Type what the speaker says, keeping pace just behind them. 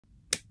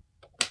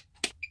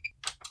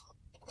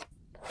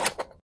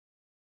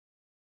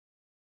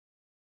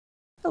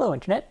Hello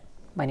Internet,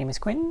 my name is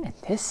Quinn and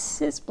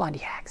this is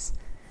Blondihacks.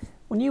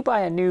 When you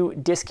buy a new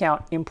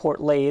discount import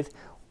lathe,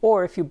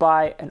 or if you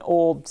buy an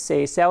old,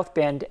 say, South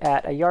Bend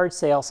at a yard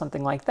sale,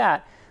 something like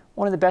that,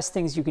 one of the best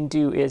things you can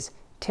do is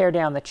tear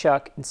down the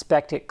chuck,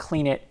 inspect it,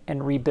 clean it,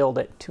 and rebuild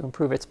it to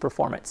improve its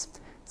performance.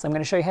 So I'm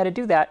going to show you how to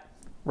do that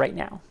right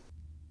now.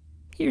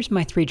 Here's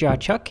my 3-jaw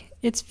chuck.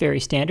 It's very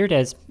standard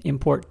as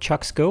import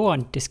chucks go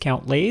on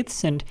discount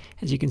lathes, and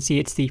as you can see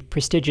it's the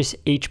prestigious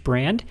H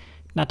brand,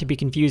 not to be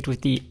confused with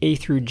the A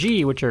through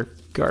G, which are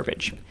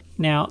garbage.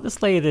 Now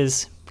this lathe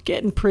is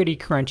getting pretty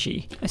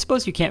crunchy. I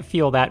suppose you can't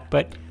feel that,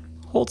 but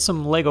hold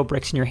some Lego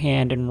bricks in your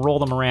hand and roll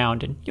them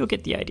around and you'll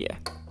get the idea.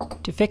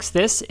 To fix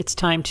this, it's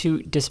time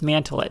to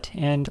dismantle it,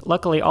 and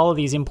luckily all of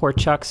these import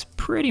chucks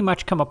pretty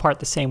much come apart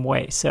the same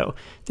way, so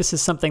this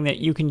is something that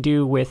you can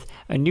do with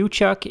a new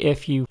chuck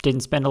if you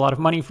didn't spend a lot of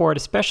money for it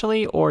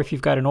especially, or if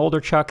you've got an older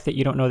chuck that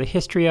you don't know the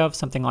history of,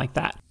 something like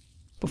that.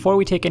 Before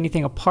we take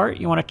anything apart,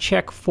 you want to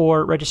check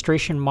for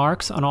registration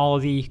marks on all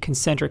of the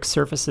concentric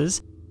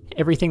surfaces.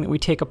 Everything that we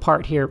take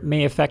apart here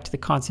may affect the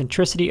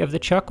concentricity of the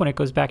chuck when it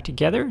goes back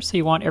together, so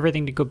you want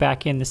everything to go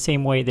back in the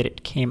same way that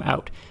it came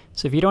out.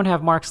 So if you don't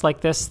have marks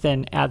like this,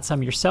 then add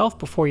some yourself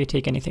before you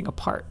take anything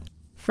apart.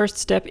 First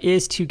step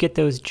is to get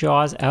those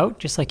jaws out,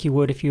 just like you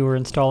would if you were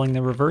installing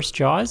the reverse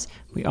jaws.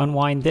 We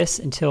unwind this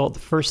until the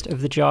first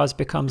of the jaws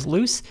becomes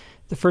loose.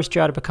 The first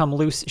jaw to become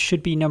loose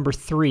should be number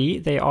 3.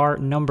 They are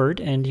numbered,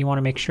 and you want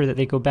to make sure that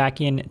they go back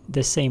in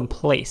the same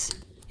place.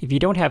 If you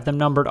don't have them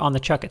numbered on the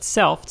chuck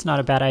itself, it's not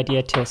a bad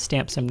idea to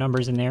stamp some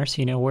numbers in there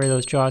so you know where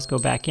those jaws go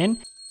back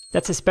in.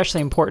 That's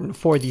especially important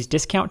for these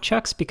discount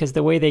chucks because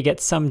the way they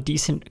get some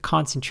decent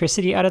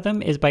concentricity out of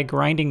them is by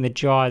grinding the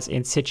jaws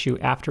in situ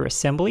after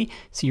assembly,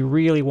 so you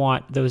really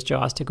want those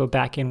jaws to go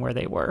back in where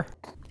they were.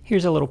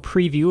 Here's a little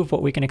preview of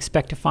what we can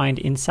expect to find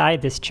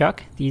inside this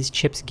chuck. These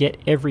chips get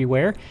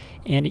everywhere,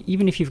 and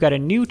even if you've got a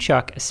new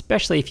chuck,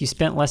 especially if you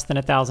spent less than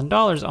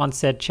 $1,000 on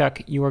said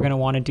chuck, you are going to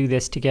want to do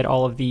this to get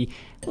all of the,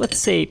 let's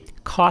say,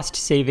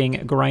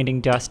 cost-saving grinding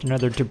dust and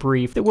other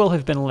debris that will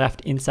have been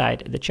left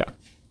inside the chuck.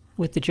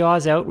 With the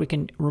jaws out, we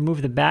can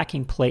remove the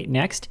backing plate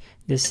next.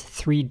 This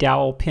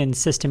 3-dowel pin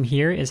system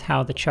here is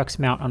how the chucks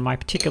mount on my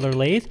particular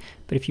lathe,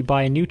 but if you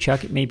buy a new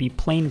chuck, it may be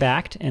plain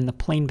backed, and the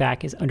plain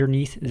back is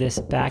underneath this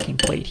backing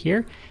plate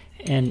here.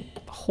 And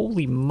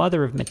holy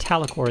mother of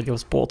metallic ore,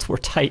 those bolts were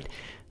tight.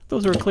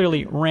 Those were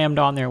clearly rammed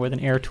on there with an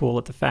air tool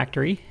at the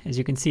factory. As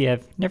you can see,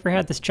 I've never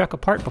had this chuck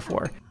apart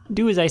before.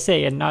 Do as I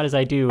say and not as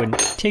I do, and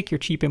take your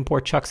cheap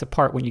import chucks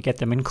apart when you get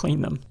them and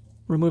clean them.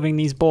 Removing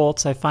these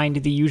bolts, I find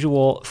the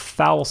usual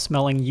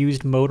foul-smelling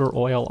used motor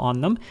oil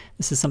on them.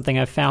 This is something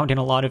I've found in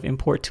a lot of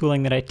import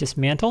tooling that I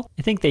dismantle.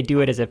 I think they do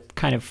it as a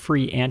kind of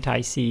free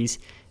anti-seize.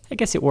 I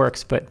guess it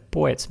works, but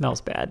boy, it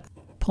smells bad.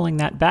 Pulling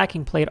that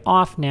backing plate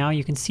off now,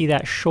 you can see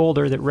that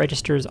shoulder that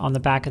registers on the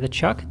back of the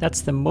chuck.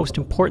 That's the most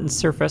important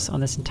surface on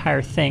this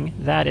entire thing.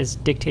 That is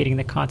dictating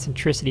the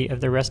concentricity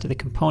of the rest of the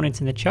components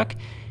in the chuck.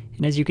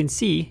 And as you can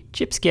see,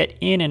 chips get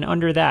in and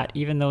under that.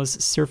 Even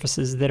those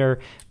surfaces that are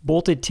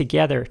bolted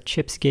together,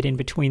 chips get in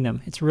between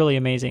them. It's really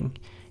amazing.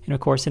 And of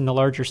course, in the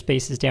larger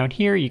spaces down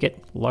here, you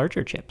get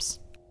larger chips.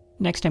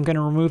 Next, I'm going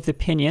to remove the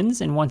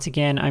pinions, and once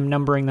again, I'm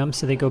numbering them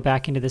so they go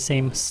back into the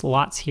same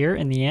slots here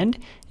in the end.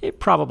 It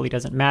probably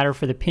doesn't matter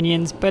for the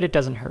pinions, but it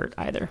doesn't hurt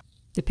either.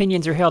 The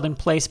pinions are held in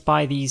place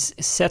by these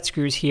set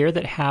screws here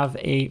that have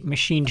a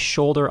machined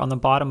shoulder on the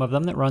bottom of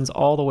them that runs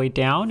all the way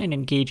down and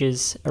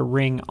engages a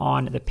ring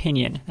on the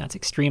pinion. That's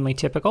extremely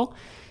typical.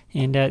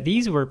 And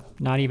these were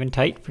not even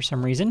tight for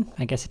some reason.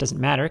 I guess it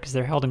doesn't matter because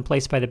they're held in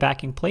place by the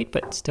backing plate,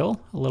 but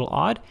still a little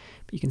odd.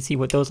 But you can see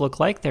what those look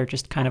like. They're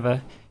just kind of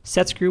a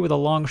set screw with a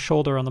long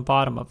shoulder on the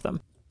bottom of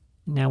them.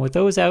 Now with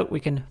those out, we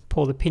can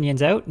pull the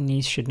pinions out, and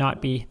these should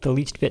not be the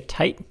least bit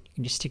tight. You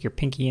can just stick your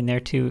pinky in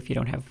there too if you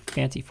don't have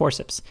fancy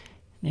forceps.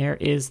 There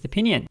is the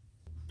pinion.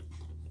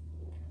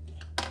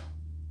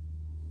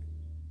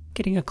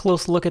 Getting a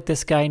close look at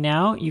this guy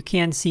now, you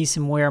can see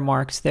some wear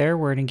marks there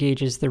where it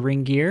engages the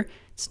ring gear.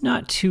 It's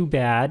not too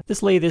bad.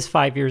 This lathe is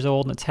 5 years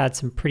old and it's had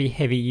some pretty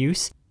heavy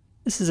use.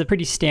 This is a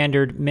pretty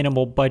standard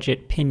minimal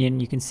budget pinion.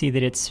 You can see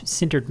that it's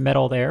sintered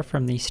metal there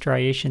from the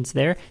striations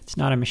there. It's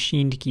not a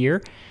machined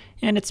gear,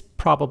 and it's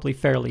probably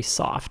fairly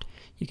soft.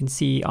 You can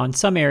see on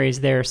some areas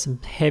there some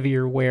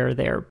heavier wear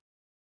there.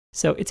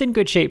 So it's in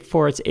good shape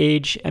for its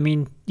age. I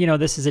mean, you know,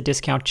 this is a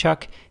discount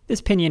chuck. This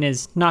pinion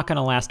is not going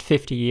to last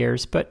 50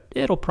 years, but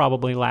it'll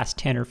probably last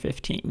 10 or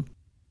 15.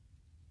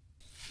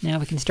 Now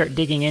we can start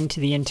digging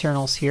into the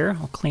internals here.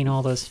 I'll clean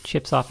all those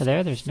chips off of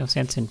there. There's no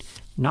sense in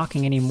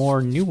knocking any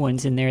more new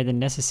ones in there than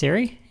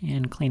necessary.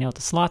 And clean out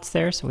the slots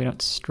there so we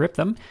don't strip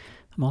them.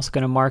 I'm also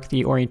going to mark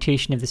the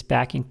orientation of this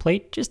backing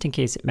plate just in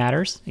case it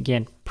matters.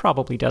 Again,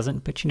 probably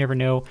doesn't, but you never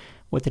know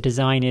what the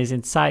design is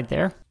inside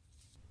there.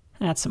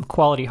 That's some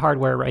quality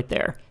hardware right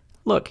there.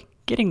 Look,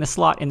 getting the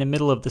slot in the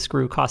middle of the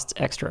screw costs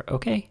extra,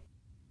 okay?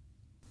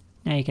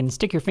 Now you can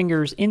stick your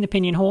fingers in the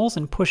pinion holes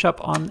and push up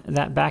on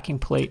that backing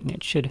plate, and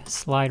it should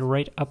slide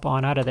right up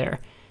on out of there.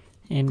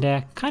 And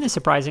kind of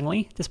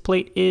surprisingly, this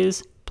plate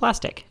is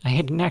plastic. I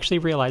hadn't actually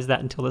realized that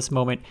until this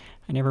moment.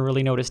 I never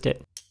really noticed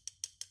it.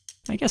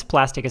 I guess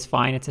plastic is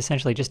fine. It's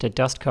essentially just a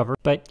dust cover,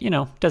 but you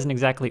know, doesn't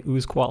exactly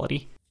ooze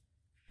quality.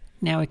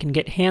 Now we can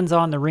get hands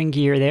on the ring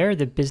gear there,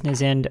 the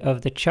business end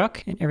of the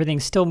chuck, and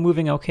everything's still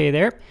moving okay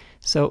there.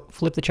 So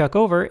flip the chuck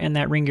over and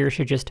that ring gear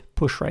should just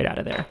push right out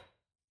of there.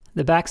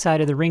 The back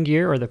side of the ring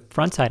gear, or the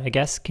front side I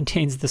guess,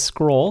 contains the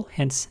scroll,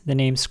 hence the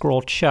name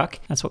Scroll Chuck.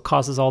 That's what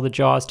causes all the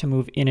jaws to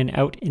move in and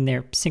out in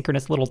their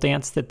synchronous little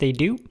dance that they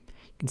do.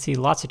 You can see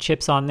lots of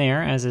chips on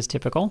there, as is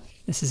typical.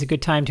 This is a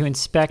good time to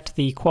inspect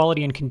the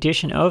quality and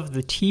condition of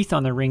the teeth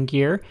on the ring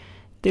gear.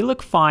 They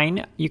look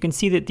fine. You can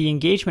see that the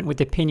engagement with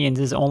the pinions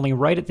is only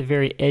right at the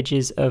very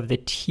edges of the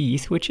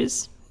teeth, which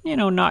is, you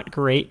know, not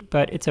great,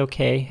 but it's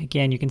okay.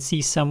 Again, you can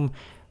see some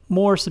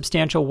more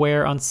substantial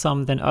wear on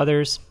some than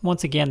others.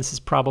 Once again, this is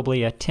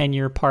probably a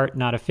 10-year part,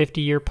 not a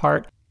 50-year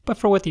part, but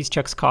for what these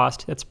chucks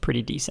cost, that's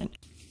pretty decent.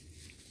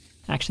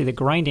 Actually, the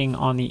grinding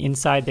on the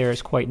inside there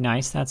is quite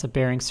nice. That's a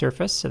bearing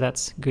surface, so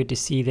that's good to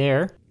see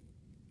there.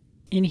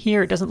 In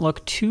here, it doesn't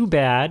look too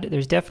bad.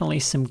 There's definitely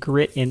some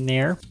grit in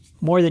there.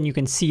 More than you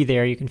can see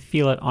there, you can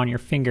feel it on your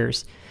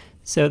fingers.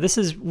 So this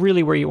is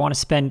really where you want to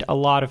spend a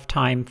lot of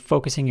time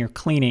focusing your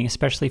cleaning,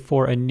 especially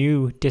for a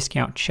new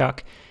discount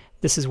chuck.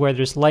 This is where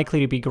there's likely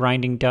to be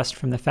grinding dust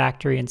from the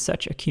factory and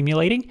such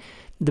accumulating.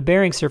 The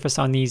bearing surface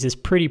on these is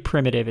pretty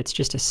primitive. It's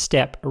just a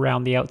step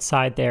around the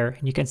outside there,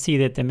 and you can see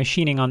that the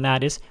machining on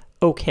that is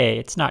okay.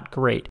 It's not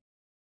great.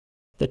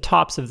 The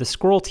tops of the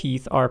scroll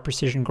teeth are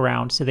precision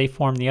ground, so they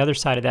form the other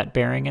side of that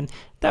bearing, and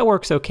that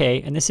works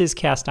okay. And this is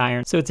cast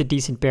iron, so it's a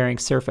decent bearing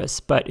surface.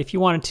 But if you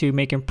wanted to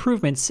make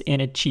improvements in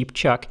a cheap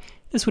chuck,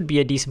 this would be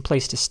a decent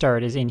place to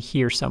start, is in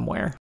here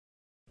somewhere.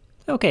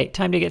 Okay,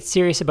 time to get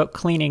serious about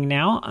cleaning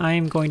now.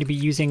 I'm going to be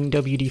using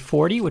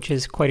WD-40, which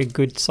is quite a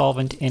good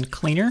solvent and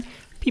cleaner.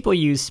 People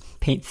use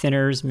paint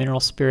thinners, mineral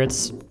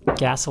spirits,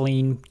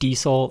 gasoline,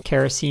 diesel,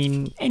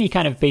 kerosene, any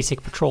kind of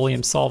basic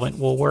petroleum solvent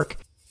will work.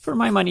 For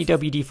my money,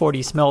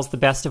 WD-40 smells the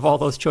best of all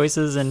those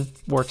choices and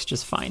works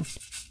just fine.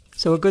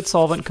 So a good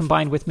solvent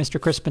combined with Mr.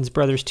 Crispin's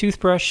brother's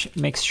toothbrush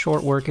makes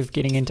short work of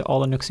getting into all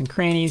the nooks and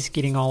crannies,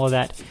 getting all of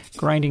that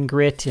grinding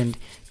grit and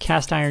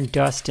cast iron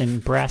dust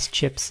and brass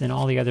chips and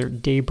all the other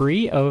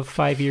debris of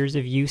 5 years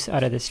of use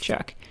out of this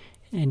chuck.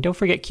 And don't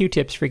forget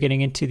Q-tips for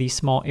getting into these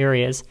small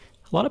areas.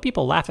 A lot of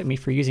people laugh at me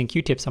for using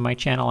Q-tips on my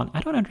channel, and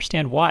I don't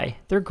understand why.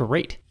 They're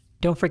great.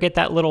 Don't forget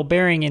that little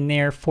bearing in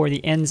there for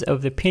the ends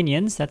of the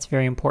pinions. That's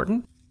very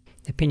important.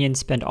 The pinions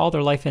spend all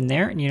their life in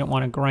there, and you don't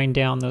want to grind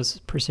down those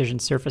precision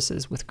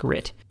surfaces with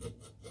grit.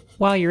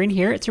 While you're in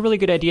here, it's a really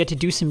good idea to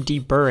do some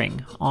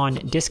deburring. On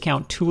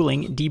discount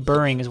tooling,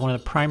 deburring is one of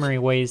the primary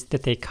ways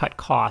that they cut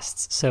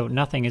costs, so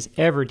nothing is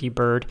ever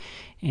deburred,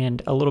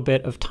 and a little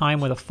bit of time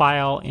with a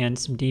file and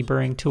some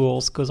deburring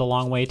tools goes a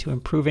long way to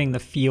improving the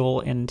feel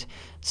and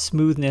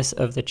smoothness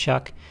of the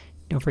chuck.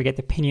 Don't forget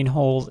the pinion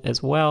holes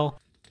as well.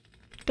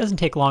 It doesn't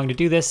take long to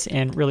do this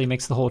and really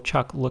makes the whole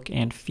chuck look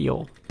and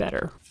feel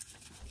better.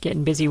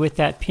 Getting busy with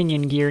that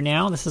pinion gear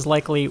now. This is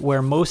likely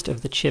where most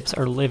of the chips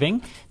are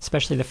living,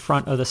 especially the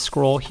front of the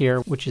scroll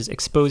here, which is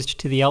exposed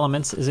to the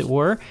elements, as it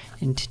were,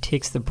 and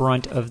takes the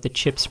brunt of the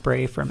chip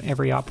spray from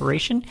every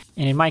operation.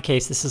 And in my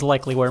case, this is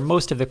likely where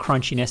most of the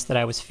crunchiness that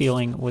I was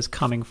feeling was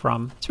coming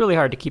from. It's really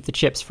hard to keep the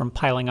chips from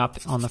piling up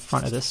on the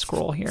front of this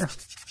scroll here.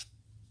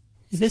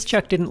 This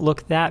chuck didn't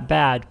look that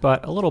bad,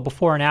 but a little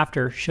before and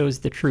after shows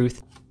the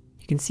truth.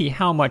 You can see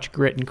how much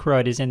grit and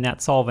crud is in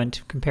that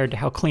solvent compared to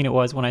how clean it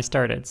was when I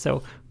started,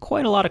 so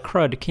quite a lot of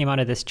crud came out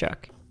of this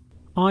chuck.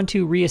 On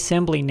to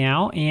reassembly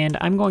now, and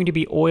I'm going to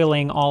be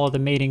oiling all of the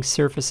mating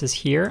surfaces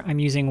here. I'm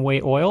using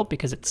whey oil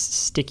because it's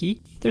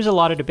sticky. There's a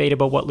lot of debate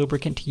about what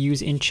lubricant to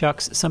use in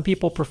chucks. Some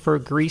people prefer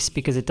grease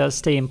because it does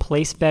stay in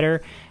place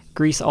better.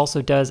 Grease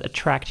also does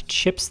attract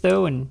chips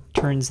though and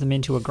turns them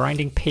into a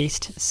grinding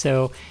paste,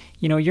 so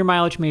you know, your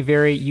mileage may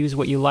vary, use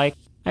what you like.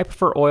 I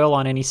prefer oil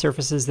on any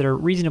surfaces that are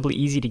reasonably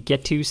easy to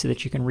get to so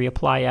that you can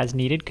reapply as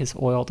needed, because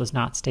oil does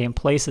not stay in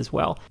place as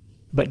well.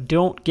 But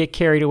don't get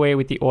carried away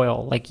with the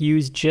oil. Like,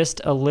 use just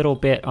a little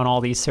bit on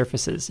all these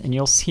surfaces, and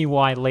you'll see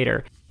why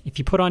later. If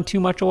you put on too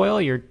much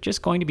oil, you're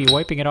just going to be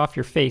wiping it off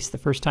your face the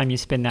first time you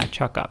spin that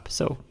chuck up.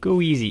 So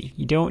go easy.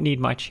 You don't need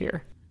much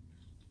here.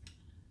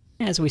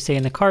 As we say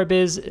in the car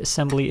biz,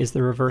 assembly is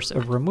the reverse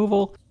of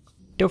removal.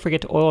 Don't forget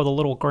to oil the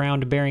little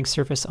ground bearing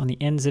surface on the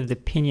ends of the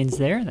pinions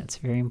there. That's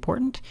very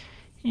important.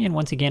 And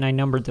once again, I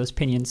numbered those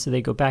pinions so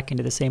they go back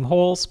into the same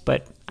holes,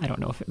 but I don't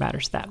know if it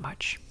matters that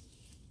much.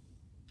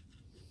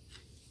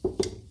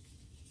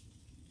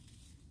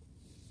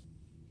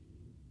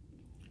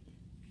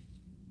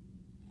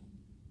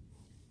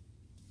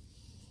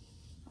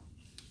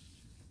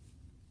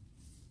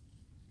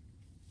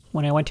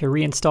 When I went to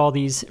reinstall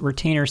these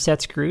retainer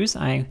set screws,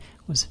 I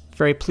was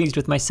very pleased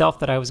with myself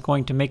that I was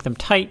going to make them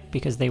tight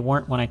because they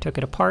weren't when I took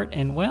it apart,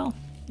 and well,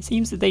 it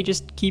seems that they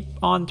just keep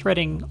on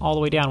threading all the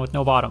way down with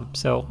no bottom.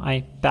 So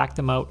I backed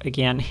them out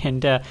again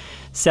and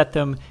set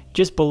them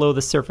just below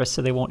the surface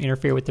so they won't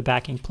interfere with the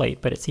backing plate,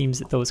 but it seems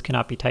that those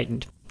cannot be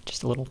tightened.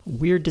 Just a little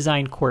weird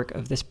design quirk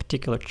of this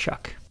particular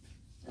chuck.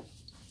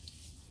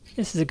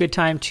 This is a good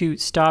time to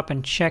stop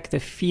and check the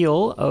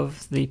feel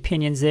of the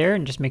pinions there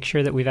and just make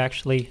sure that we've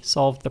actually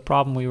solved the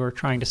problem we were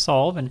trying to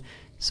solve, and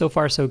so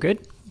far so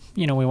good.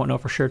 You know, we won't know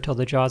for sure till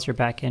the jaws are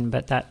back in,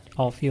 but that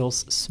all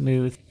feels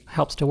smooth.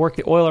 Helps to work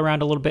the oil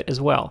around a little bit as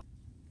well.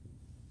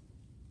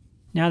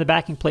 Now the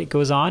backing plate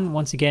goes on.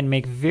 Once again,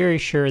 make very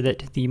sure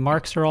that the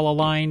marks are all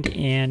aligned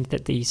and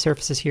that the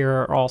surfaces here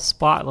are all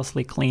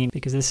spotlessly clean,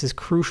 because this is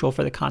crucial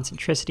for the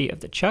concentricity of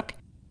the chuck.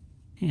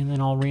 And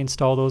then I'll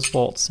reinstall those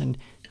bolts. And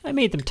I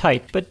made them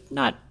tight, but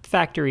not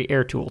factory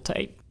air tool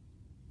tight.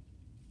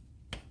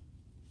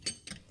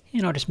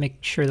 And I'll just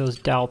make sure those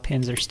dowel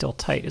pins are still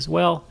tight as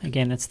well.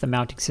 Again, that's the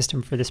mounting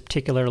system for this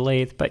particular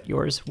lathe, but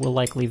yours will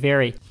likely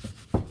vary.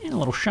 And a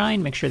little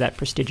shine, make sure that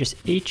prestigious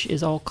H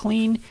is all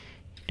clean.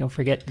 Don't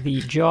forget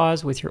the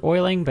jaws with your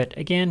oiling, but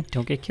again,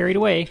 don't get carried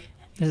away.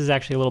 This is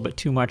actually a little bit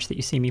too much that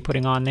you see me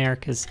putting on there,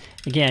 because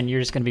again, you're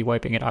just going to be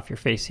wiping it off your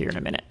face here in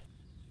a minute.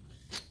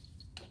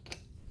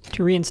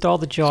 To reinstall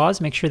the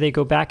jaws, make sure they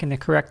go back in the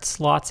correct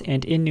slots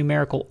and in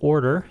numerical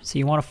order. So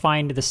you want to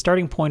find the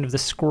starting point of the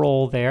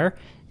scroll there,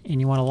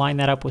 and you want to line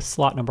that up with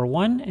slot number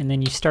 1, and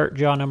then you start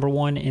jaw number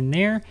 1 in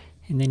there,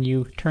 and then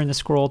you turn the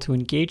scroll to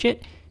engage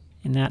it,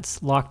 and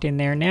that's locked in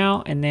there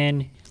now, and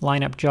then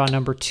line up jaw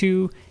number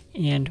 2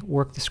 and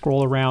work the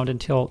scroll around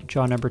until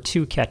jaw number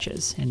 2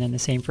 catches, and then the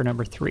same for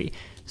number 3.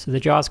 So the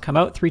jaws come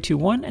out 3, 2,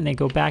 1, and they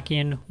go back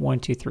in 1,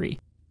 2, 3.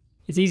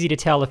 It's easy to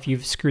tell if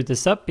you've screwed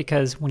this up,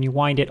 because when you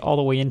wind it all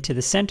the way into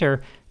the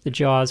center, the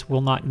jaws will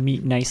not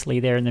meet nicely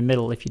there in the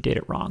middle if you did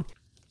it wrong.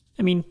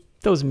 I mean,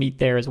 those meet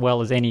there as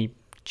well as any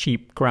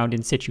cheap ground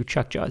in situ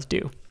chuck jaws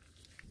do.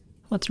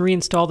 Let's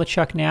reinstall the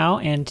chuck now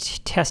and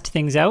test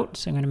things out.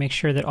 So I'm going to make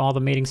sure that all the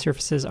mating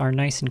surfaces are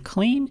nice and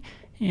clean.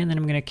 And then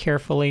I'm going to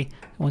carefully,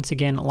 once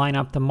again, line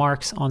up the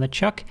marks on the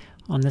chuck.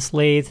 On this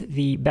lathe,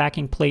 the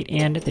backing plate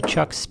and the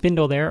chuck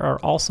spindle there are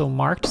also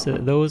marked so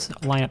that those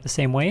line up the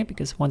same way,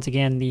 because once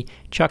again, the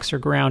chucks are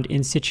ground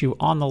in situ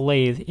on the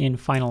lathe in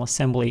final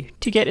assembly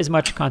to get as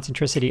much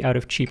concentricity out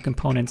of cheap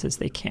components as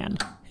they can.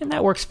 And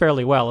that works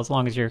fairly well as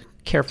long as you're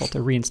careful to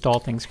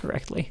reinstall things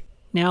correctly.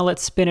 Now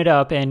let's spin it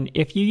up, and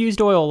if you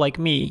used oil like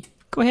me,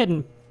 go ahead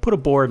and put a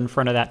board in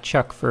front of that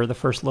chuck for the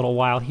first little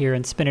while here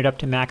and spin it up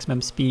to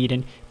maximum speed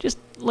and just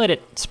let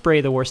it spray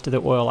the worst of the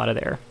oil out of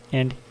there.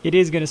 And it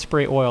is going to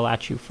spray oil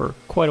at you for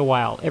quite a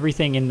while.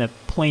 Everything in the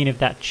plane of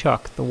that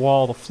chuck, the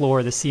wall, the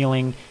floor, the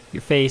ceiling,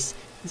 your face,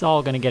 is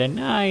all going to get a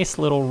nice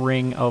little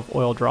ring of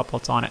oil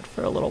droplets on it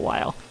for a little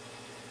while.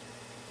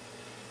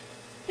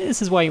 And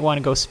this is why you want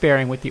to go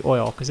sparing with the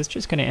oil, because it's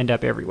just going to end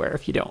up everywhere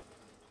if you don't.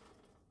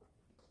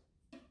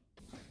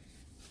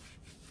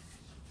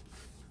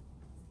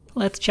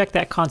 Let's check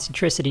that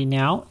concentricity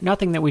now.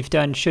 Nothing that we've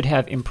done should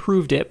have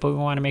improved it, but we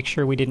want to make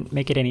sure we didn't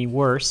make it any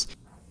worse.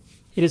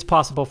 It is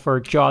possible for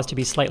jaws to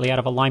be slightly out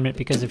of alignment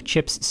because of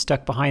chips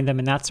stuck behind them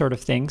and that sort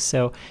of thing,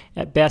 so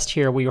at best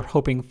here we were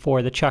hoping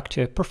for the chuck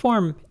to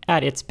perform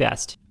at its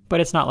best, but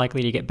it's not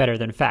likely to get better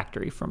than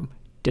factory from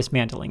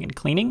dismantling and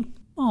cleaning.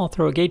 I'll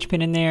throw a gauge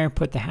pin in there,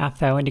 put the half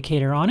thou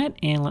indicator on it,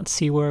 and let's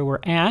see where we're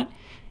at.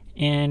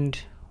 And,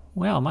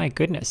 well, my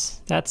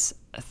goodness, that's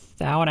 1.5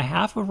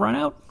 thou of run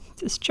out.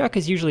 This chuck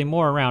is usually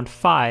more around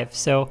 5,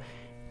 so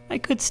I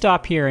could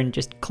stop here and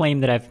just claim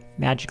that I've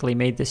magically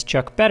made this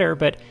chuck better,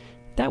 but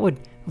that would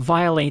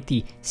violate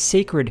the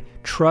sacred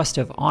trust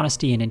of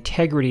honesty and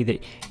integrity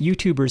that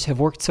YouTubers have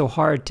worked so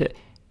hard to...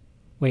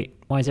 Wait,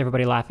 why is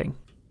everybody laughing?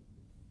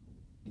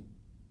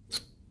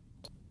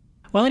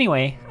 Well,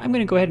 anyway, I'm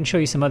going to go ahead and show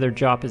you some other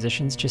jaw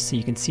positions just so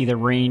you can see the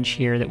range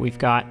here that we've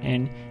got,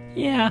 and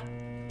yeah,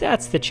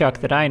 that's the chuck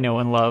that I know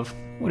and love.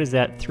 What is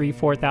that,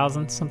 3-4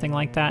 thousandths, something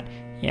like that?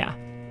 Yeah.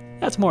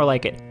 That's more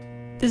like it.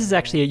 This is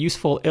actually a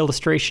useful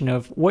illustration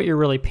of what you're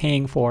really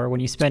paying for when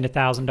you spend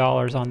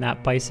 $1,000 on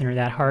that bison or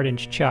that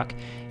hard-inch chuck.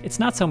 It's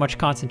not so much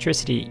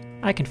concentricity.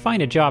 I can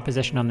find a jaw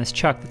position on this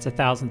chuck that's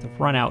 1,000th of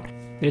run out,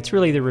 but it's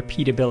really the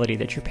repeatability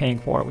that you're paying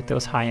for with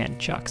those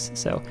high-end chucks.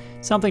 So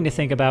something to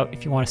think about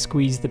if you want to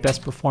squeeze the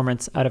best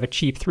performance out of a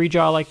cheap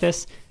 3-jaw like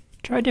this.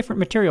 Try different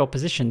material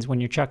positions when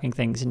you're chucking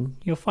things, and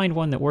you'll find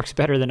one that works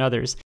better than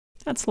others.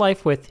 That's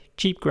life with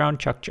cheap ground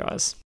chuck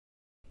jaws.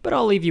 But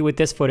I'll leave you with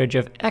this footage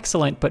of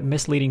excellent but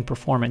misleading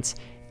performance,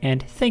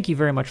 and thank you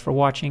very much for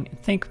watching,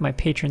 and thank my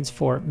patrons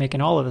for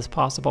making all of this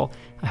possible.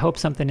 I hope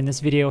something in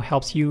this video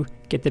helps you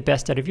get the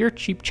best out of your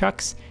cheap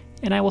chucks,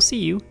 and I will see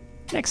you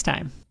next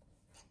time.